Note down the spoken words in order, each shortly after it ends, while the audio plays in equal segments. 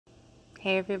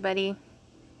Hey everybody,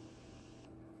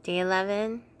 day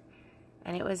 11,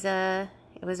 and it was a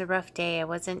rough day. It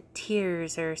wasn't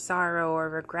tears or sorrow or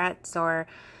regrets or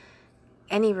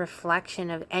any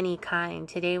reflection of any kind.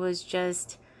 Today was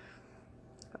just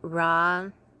raw,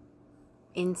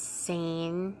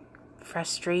 insane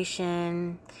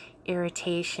frustration,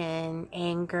 irritation,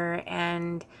 anger,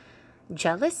 and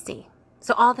jealousy.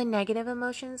 So all the negative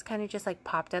emotions kind of just like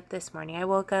popped up this morning. I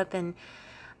woke up and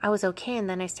I was okay, and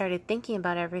then I started thinking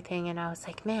about everything, and I was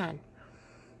like, man,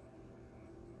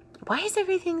 why is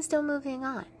everything still moving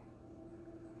on?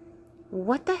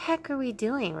 What the heck are we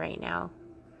doing right now?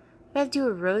 I gotta do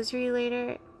a rosary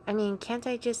later. I mean,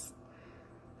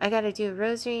 I gotta do a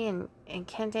rosary, and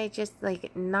can't I just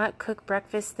like not cook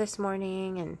breakfast this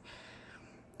morning? And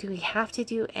do we have to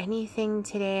do anything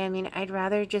today? I mean, I'd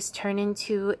rather just turn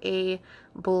into a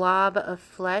blob of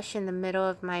flesh in the middle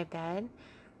of my bed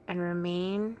and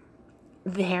remain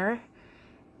there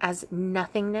as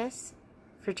nothingness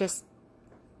for just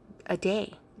a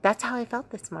day. That's how I felt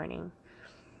this morning.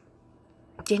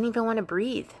 Didn't even want to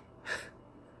breathe.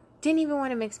 Didn't even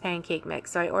want to mix pancake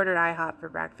mix, so I ordered IHOP for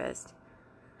breakfast.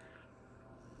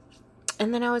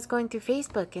 And then I was going through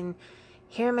Facebook, and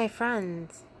here are my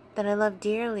friends that I love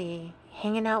dearly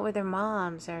hanging out with their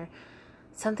moms, or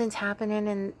something's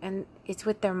happening and it's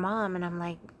with their mom, and I'm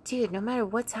like, dude, no matter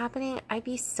what's happening, I'd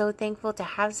be so thankful to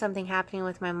have something happening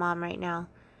with my mom right now,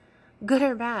 good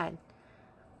or bad.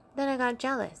 Then I got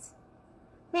jealous.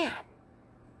 Man,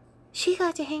 she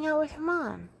got to hang out with her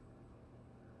mom.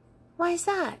 Why is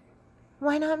that?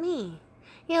 Why not me?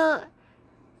 You know,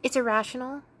 it's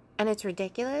irrational and it's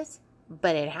ridiculous,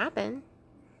 but it happened.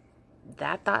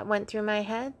 That thought went through my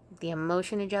head. The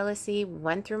emotion of jealousy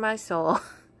went through my soul.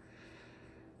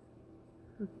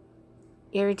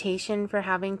 Irritation for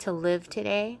having to live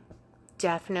today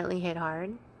definitely hit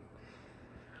hard.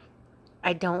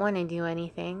 I don't want to do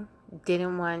anything.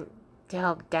 Didn't want to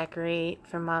help decorate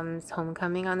for Mom's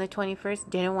homecoming on the 21st.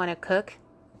 Didn't want to cook.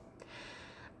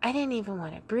 I didn't even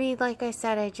want to breathe, like I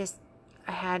said.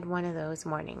 I had one of those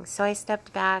mornings. So I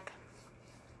stepped back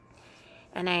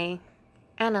and I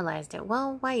analyzed it.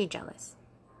 Well, why are you jealous?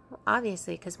 Well,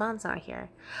 obviously, because Mom's not here.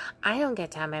 I don't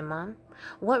get to have my mom.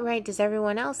 What right does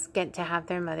everyone else get to have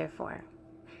their mother for?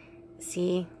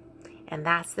 See? And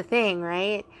that's the thing,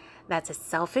 right? That's a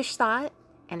selfish thought,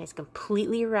 and it's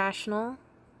completely irrational,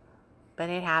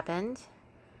 but it happened.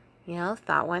 You know,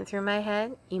 thought went through my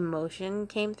head, emotion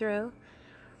came through,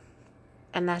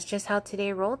 and that's just how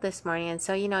today rolled this morning. And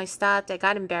so, I stopped, I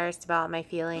got embarrassed about my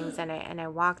feelings, and I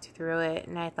walked through it,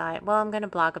 and I thought, well, I'm going to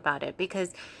blog about it,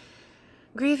 because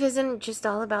grief isn't just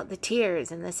all about the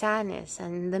tears and the sadness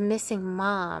and the missing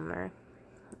mom or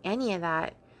any of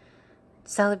that.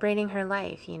 Celebrating her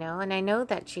life, and I know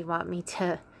that she'd want me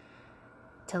to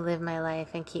live my life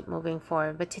and keep moving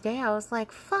forward. But today I was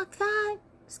like, fuck that.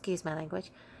 Excuse my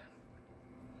language.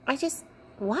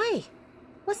 Why?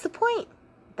 What's the point?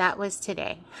 That was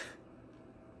today.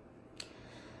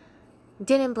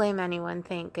 Didn't blame anyone,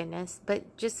 thank goodness,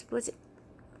 but just was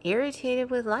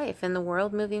irritated with life and the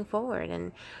world moving forward.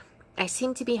 And I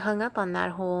seem to be hung up on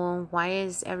that whole, why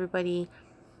is everybody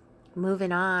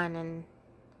moving on and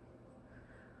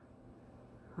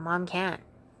Mom can't.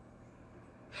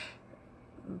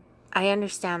 I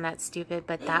understand that's stupid,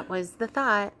 but that was the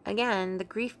thought. Again, the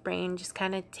grief brain just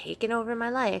kind of taking over my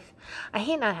life. I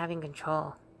hate not having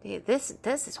control. Dude, this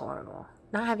is horrible.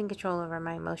 Not having control over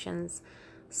my emotions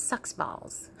sucks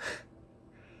balls.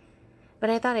 But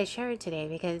I thought I'd share it today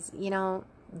because,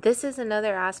 this is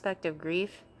another aspect of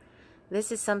grief.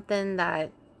 This is something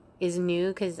that is new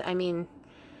because,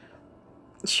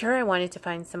 sure, I wanted to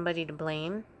find somebody to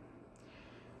blame.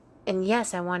 And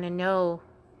yes, I want to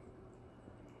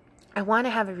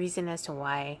have a reason as to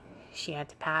why she had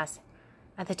to pass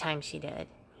at the time she did,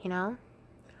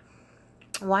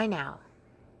 Why now?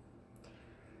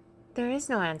 There is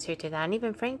no answer to that. And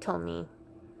even Frank told me.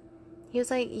 He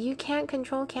was like, you can't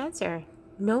control cancer.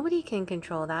 Nobody can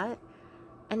control that.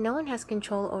 And no one has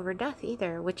control over death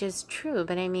either, which is true.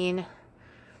 But I don't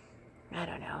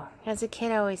know. As a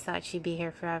kid, I always thought she'd be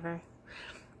here forever.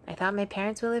 I thought my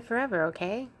parents would live forever,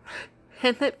 okay?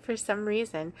 And that for some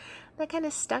reason, that kind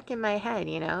of stuck in my head,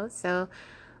 So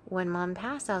when Mom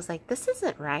passed, I was like, this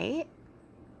isn't right.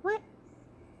 What?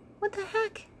 What the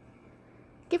heck?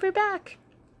 Give her back.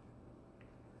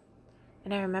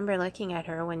 And I remember looking at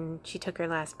her when she took her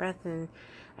last breath, and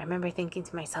I remember thinking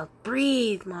to myself,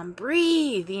 breathe, Mom,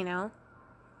 breathe,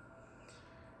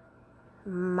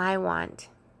 My want.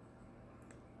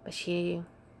 But it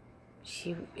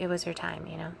was her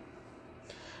time,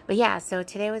 But yeah, so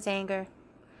today was anger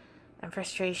and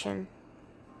frustration.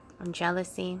 and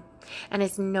jealousy. And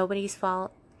it's nobody's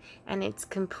fault. And it's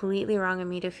completely wrong of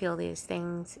me to feel these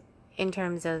things in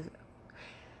terms of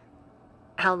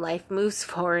how life moves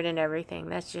forward and everything.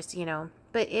 That's just,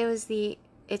 but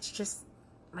it's just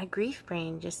my grief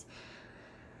brain just,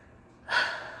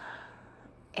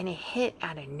 and it hit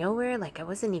out of nowhere. Like I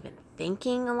wasn't even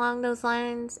thinking along those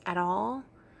lines at all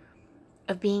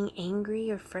of being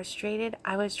angry or frustrated.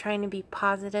 I was trying to be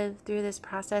positive through this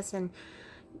process and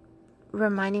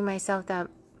reminding myself that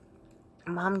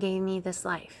Mom gave me this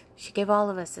life. She gave all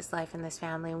of us this life in this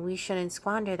family, and we shouldn't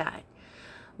squander that.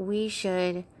 We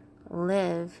should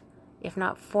live, if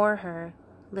not for her,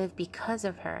 live because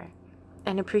of her,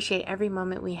 and appreciate every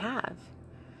moment we have.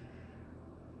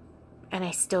 And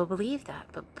I still believe that.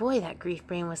 But boy, that grief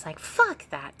brain was like, fuck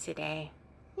that today.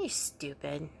 You're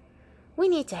stupid. We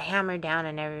need to hammer down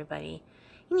on everybody.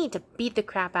 You need to beat the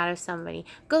crap out of somebody.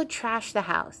 Go trash the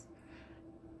house.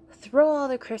 Throw all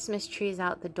the Christmas trees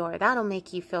out the door. That'll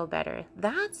make you feel better.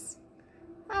 That's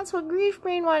what grief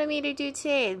brain wanted me to do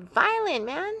today. Violent,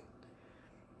 man.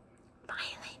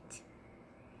 Violent.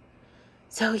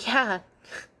 So yeah,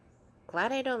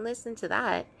 glad I don't listen to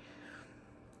that.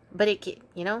 But it,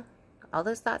 all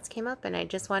those thoughts came up, and I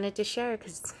just wanted to share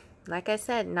because, like I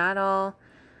said, not all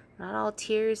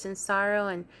tears and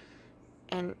sorrow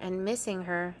and missing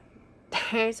her.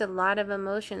 There's a lot of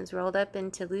emotions rolled up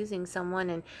into losing someone,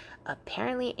 and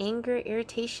apparently anger,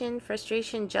 irritation,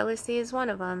 frustration, jealousy is one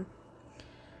of them.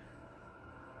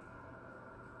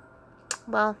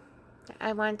 Well,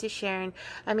 I wanted to share, and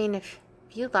I mean, if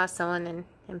you lost someone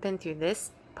and been through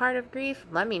this part of grief,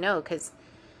 let me know, because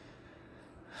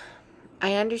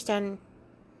I understand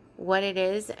what it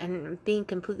is, and being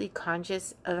completely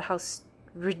conscious of how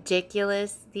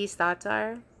ridiculous these thoughts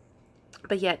are,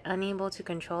 but yet unable to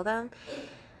control them.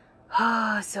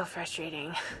 Oh, so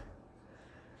frustrating.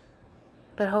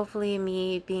 But hopefully,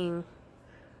 me being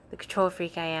the control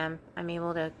freak I am, I'm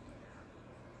able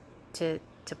to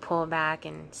pull back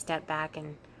and step back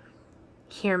and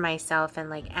hear myself and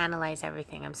like analyze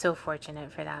everything. I'm so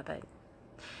fortunate for that. But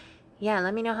yeah,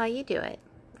 let me know how you do it,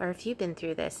 or if you've been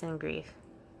through this in grief.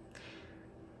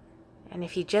 And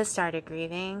if you just started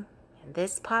grieving and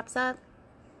this pops up,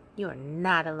 you are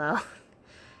not alone.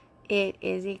 It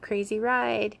is a crazy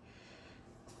ride.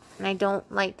 And I don't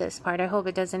like this part. I hope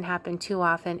it doesn't happen too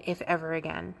often, if ever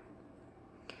again.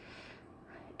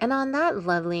 And on that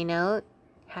lovely note,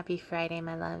 happy Friday,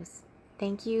 my loves.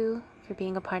 Thank you for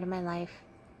being a part of my life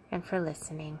and for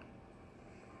listening.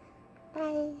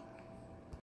 Bye.